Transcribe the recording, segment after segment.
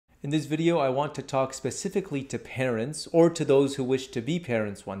In this video, I want to talk specifically to parents or to those who wish to be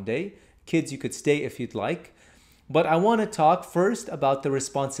parents one day. Kids, you could stay if you'd like. But I want to talk first about the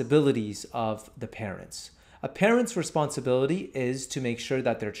responsibilities of the parents. A parent's responsibility is to make sure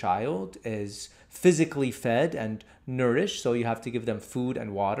that their child is physically fed and nourished, so you have to give them food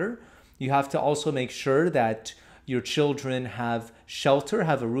and water. You have to also make sure that your children have shelter,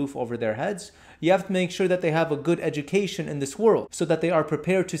 have a roof over their heads. You have to make sure that they have a good education in this world so that they are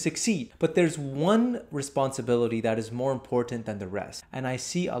prepared to succeed. But there's one responsibility that is more important than the rest. And I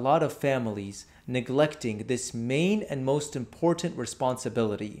see a lot of families neglecting this main and most important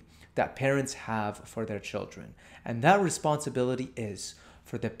responsibility that parents have for their children. And that responsibility is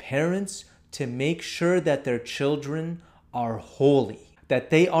for the parents to make sure that their children are holy,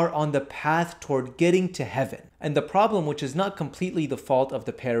 that they are on the path toward getting to heaven. And the problem, which is not completely the fault of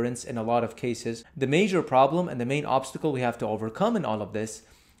the parents in a lot of cases, the major problem and the main obstacle we have to overcome in all of this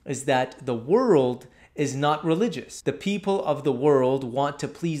is that the world is not religious. The people of the world want to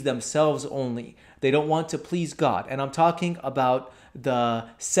please themselves only. They don't want to please God. And I'm talking about the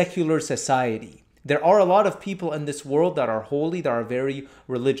secular society. There are a lot of people in this world that are holy, that are very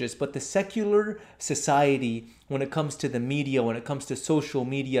religious, but the secular society, when it comes to the media, when it comes to social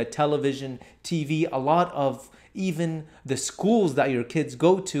media, television, TV, a lot of even the schools that your kids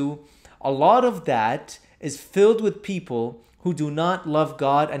go to, a lot of that is filled with people who do not love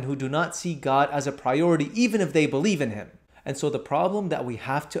God and who do not see God as a priority, even if they believe in Him. And so the problem that we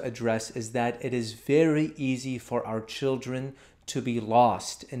have to address is that it is very easy for our children to be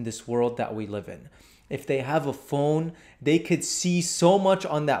lost in this world that we live in. If they have a phone, they could see so much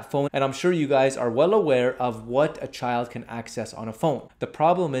on that phone. And I'm sure you guys are well aware of what a child can access on a phone. The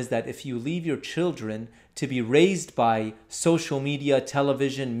problem is that if you leave your children to be raised by social media,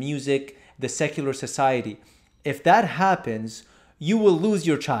 television, music, the secular society, if that happens, you will lose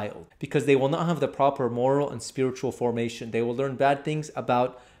your child because they will not have the proper moral and spiritual formation. They will learn bad things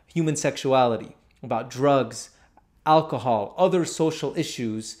about human sexuality, about drugs, alcohol, other social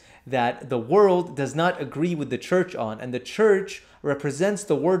issues that the world does not agree with the church on. And the church represents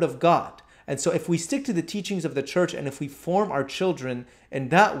the word of God. And so if we stick to the teachings of the church and if we form our children in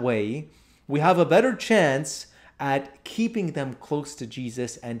that way, we have a better chance at keeping them close to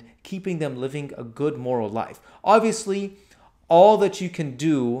Jesus and keeping them living a good moral life. Obviously, all that you can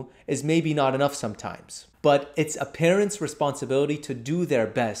do is maybe not enough sometimes, but it's a parent's responsibility to do their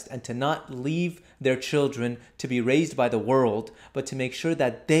best and to not leave their children to be raised by the world, but to make sure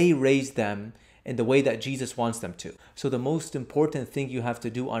that they raise them in the way that Jesus wants them to. So the most important thing you have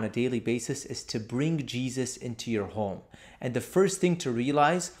to do on a daily basis is to bring Jesus into your home. And the first thing to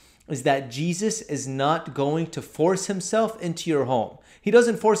realize is that Jesus is not going to force Himself into your home. He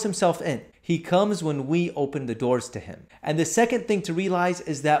doesn't force Himself in. He comes when we open the doors to Him. And the second thing to realize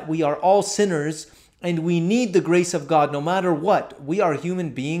is that we are all sinners and we need the grace of God no matter what. We are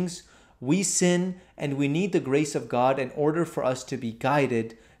human beings. We sin and we need the grace of God in order for us to be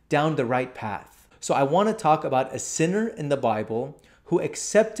guided down the right path. So I want to talk about a sinner in the Bible who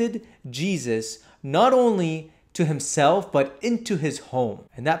accepted Jesus not only to himself, but into his home.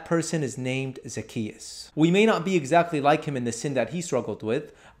 And that person is named Zacchaeus. We may not be exactly like him in the sin that he struggled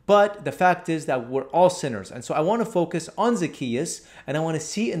with, but the fact is that we're all sinners. And so I want to focus on Zacchaeus, and I want to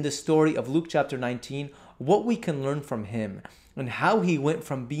see in the story of Luke chapter 19 what we can learn from him and how he went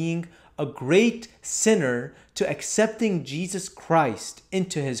from being a great sinner to accepting Jesus Christ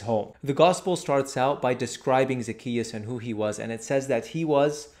into his home. The gospel starts out by describing Zacchaeus and who he was, and it says that he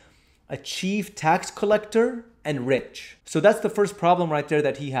was a chief tax collector and rich. So that's the first problem right there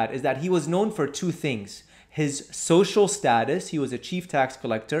that he had, is that he was known for two things: his social status, he was a chief tax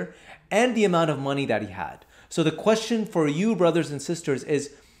collector, and the amount of money that he had. So the question for you, brothers and sisters,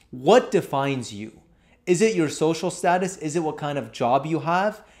 is what defines you? Is it your social status? Is it what kind of job you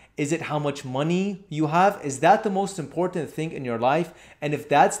have? Is it how much money you have? Is that the most important thing in your life? And if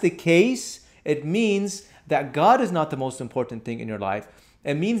that's the case, it means that God is not the most important thing in your life.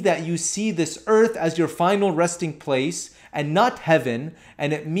 It means that you see this earth as your final resting place and not heaven.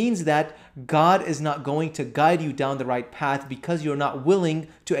 And it means that God is not going to guide you down the right path because you're not willing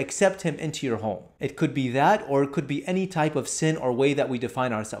to accept Him into your home. It could be that, or it could be any type of sin or way that we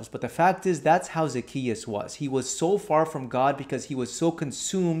define ourselves. But the fact is, that's how Zacchaeus was. He was so far from God because he was so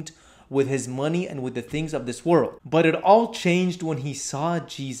consumed with his money and with the things of this world. But it all changed when he saw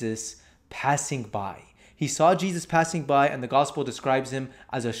Jesus passing by. He saw Jesus passing by, and the gospel describes him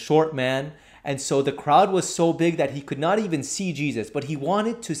as a short man. And so the crowd was so big that he could not even see Jesus, but he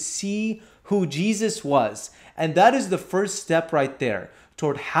wanted to see who Jesus was. And that is the first step right there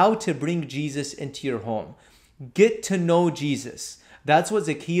toward how to bring Jesus into your home. Get to know Jesus. That's what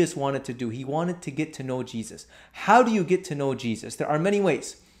Zacchaeus wanted to do. He wanted to get to know Jesus. How do you get to know Jesus? There are many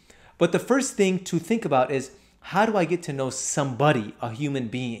ways. But the first thing to think about is, how do I get to know somebody, a human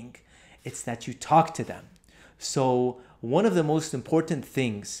being? It's that you talk to them. So one of the most important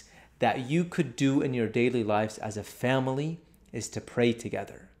things that you could do in your daily lives as a family is to pray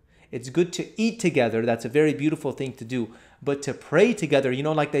together. It's good to eat together. That's a very beautiful thing to do. But to pray together,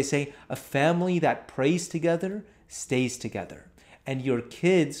 like they say, a family that prays together stays together. And your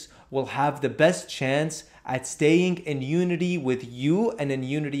kids will have the best chance at staying in unity with you and in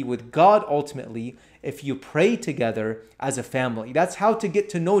unity with God ultimately if you pray together as a family. That's how to get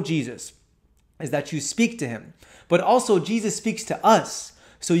to know Jesus, is that you speak to him. But also Jesus speaks to us.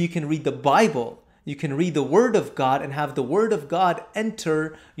 So you can read the Bible, you can read the Word of God and have the Word of God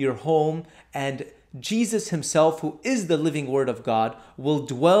enter your home, and Jesus himself, who is the living Word of God, will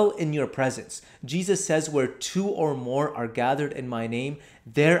dwell in your presence. Jesus says, where two or more are gathered in my name,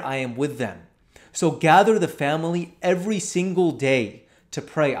 there I am with them. So gather the family every single day to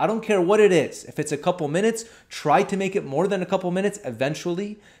pray. I don't care what it is. If it's a couple minutes, try to make it more than a couple minutes.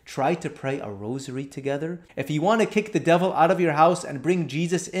 Eventually, try to pray a rosary together. If you want to kick the devil out of your house and bring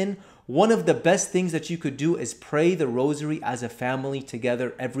Jesus in, one of the best things that you could do is pray the rosary as a family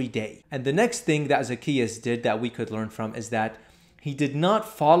together every day. And the next thing that Zacchaeus did that we could learn from is that he did not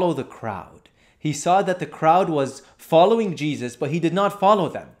follow the crowd. He saw that the crowd was following Jesus, but he did not follow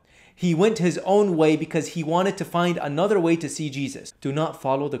them. He went his own way because he wanted to find another way to see Jesus. Do not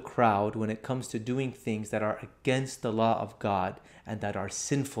follow the crowd when it comes to doing things that are against the law of God and that are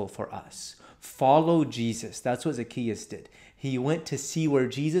sinful for us. Follow Jesus. That's what Zacchaeus did. He went to see where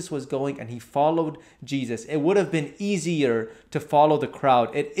Jesus was going and he followed Jesus. It would have been easier to follow the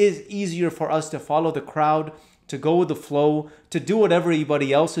crowd. It is easier for us to follow the crowd, to go with the flow, to do what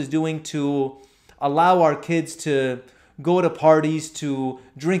everybody else is doing, to allow our kids to go to parties, to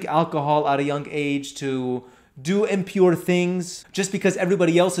drink alcohol at a young age, to do impure things just because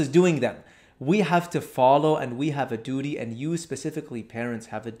everybody else is doing them. We have to follow, and we have a duty, and you specifically, parents,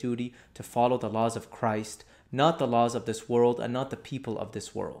 have a duty to follow the laws of Christ, not the laws of this world and not the people of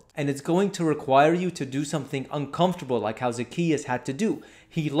this world. And it's going to require you to do something uncomfortable, like how Zacchaeus had to do.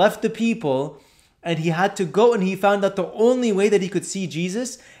 He left the people and he had to go, and he found that the only way that he could see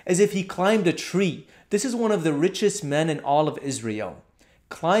Jesus is if he climbed a tree. This is one of the richest men in all of Israel,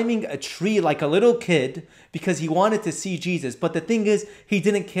 climbing a tree like a little kid because he wanted to see Jesus. But the thing is, he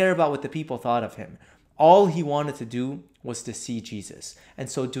didn't care about what the people thought of him. All he wanted to do was to see Jesus. And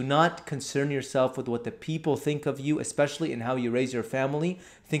so do not concern yourself with what the people think of you, especially in how you raise your family.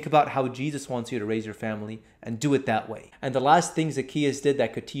 Think about how Jesus wants you to raise your family and do it that way. And the last thing Zacchaeus did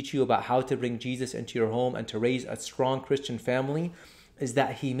that could teach you about how to bring Jesus into your home and to raise a strong Christian family is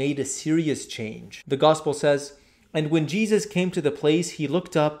that he made a serious change. The gospel says, "And when Jesus came to the place, he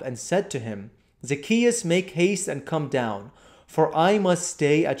looked up and said to him, 'Zacchaeus, make haste and come down, for I must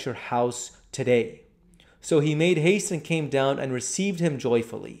stay at your house today.' So he made haste and came down and received him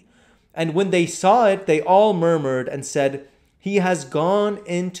joyfully. And when they saw it, they all murmured and said, 'He has gone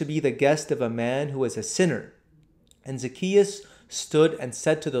in to be the guest of a man who is a sinner.' And Zacchaeus stood and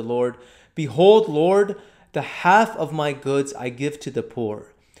said to the Lord, 'Behold, Lord, the half of my goods I give to the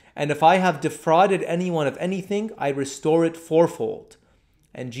poor. And if I have defrauded anyone of anything, I restore it fourfold.'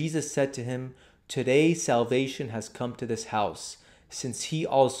 And Jesus said to him, 'Today salvation has come to this house, since he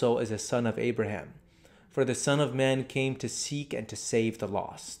also is a son of Abraham. For the Son of Man came to seek and to save the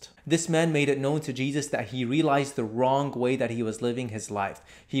lost.'" This man made it known to Jesus that he realized the wrong way that he was living his life.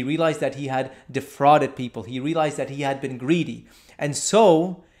 He realized that he had defrauded people. He realized that he had been greedy. And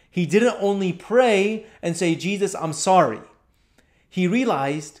so he didn't only pray and say, "Jesus, I'm sorry." He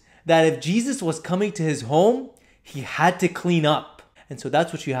realized that if Jesus was coming to his home, he had to clean up. And so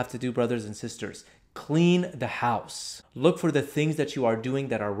that's what you have to do, brothers and sisters. Clean the house. Look for the things that you are doing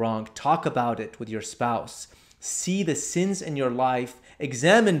that are wrong. Talk about it with your spouse. See the sins in your life.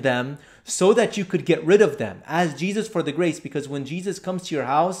 Examine them so that you could get rid of them. Ask Jesus for the grace, because when Jesus comes to your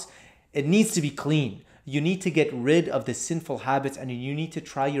house, it needs to be clean. You need to get rid of the sinful habits, and you need to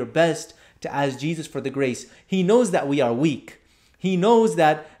try your best to ask Jesus for the grace. He knows that we are weak. He knows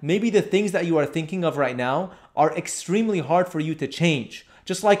that maybe the things that you are thinking of right now are extremely hard for you to change.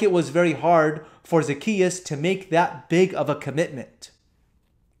 Just like it was very hard for Zacchaeus to make that big of a commitment.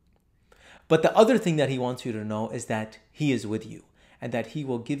 But the other thing that he wants you to know is that he is with you and that he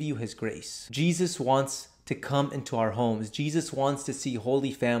will give you his grace. Jesus wants to come into our homes. Jesus wants to see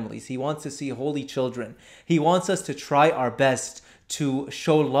holy families. He wants to see holy children. He wants us to try our best to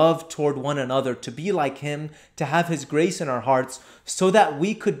show love toward one another, to be like him, to have his grace in our hearts, so that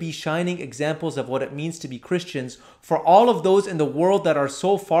we could be shining examples of what it means to be Christians for all of those in the world that are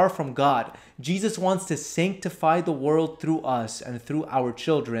so far from God. Jesus wants to sanctify the world through us and through our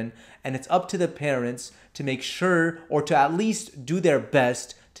children, and it's up to the parents to make sure, or to at least do their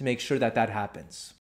best to make sure that that happens.